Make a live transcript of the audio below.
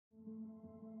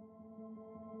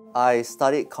I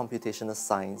studied computational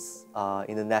science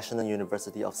in the National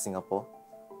University of Singapore.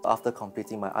 After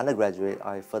completing my undergraduate,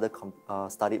 I further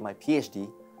studied my PhD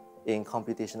in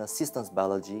computational systems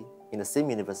biology in the same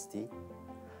university.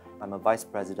 I'm a vice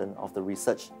president of the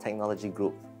Research Technology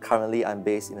Group. Currently, I'm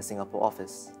based in the Singapore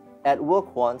office. At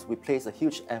WorldQuant, we place a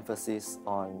huge emphasis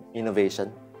on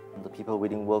innovation. The people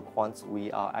within WorldQuant,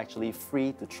 we are actually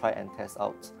free to try and test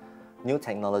out new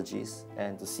technologies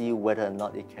and to see whether or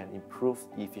not it can improve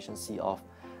the efficiency of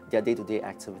their day-to-day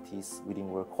activities within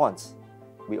WorldQuant.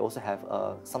 We also have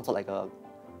some sort of like a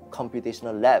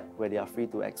computational lab where they are free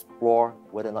to explore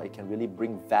whether or not it can really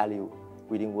bring value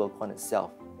within WorldQuant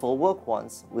itself. For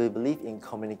WorldQuant, we believe in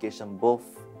communication both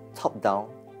top-down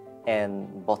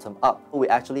and bottom-up. We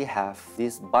actually have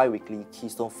this bi-weekly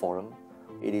Keystone Forum.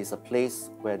 It is a place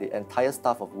where the entire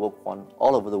staff of WorldQuant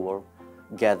all over the world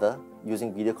gather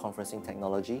using video conferencing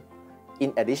technology.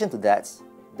 In addition to that,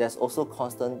 there's also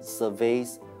constant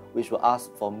surveys which will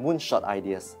ask for moonshot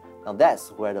ideas. Now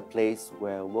that's where the place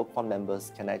where WorldQuant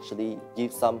members can actually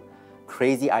give some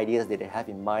crazy ideas that they have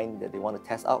in mind that they want to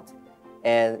test out.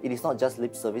 And it is not just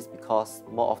lip service, because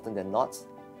more often than not,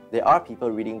 there are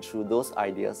people reading through those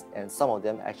ideas and some of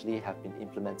them actually have been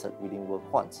implemented within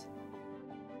WorldQuant.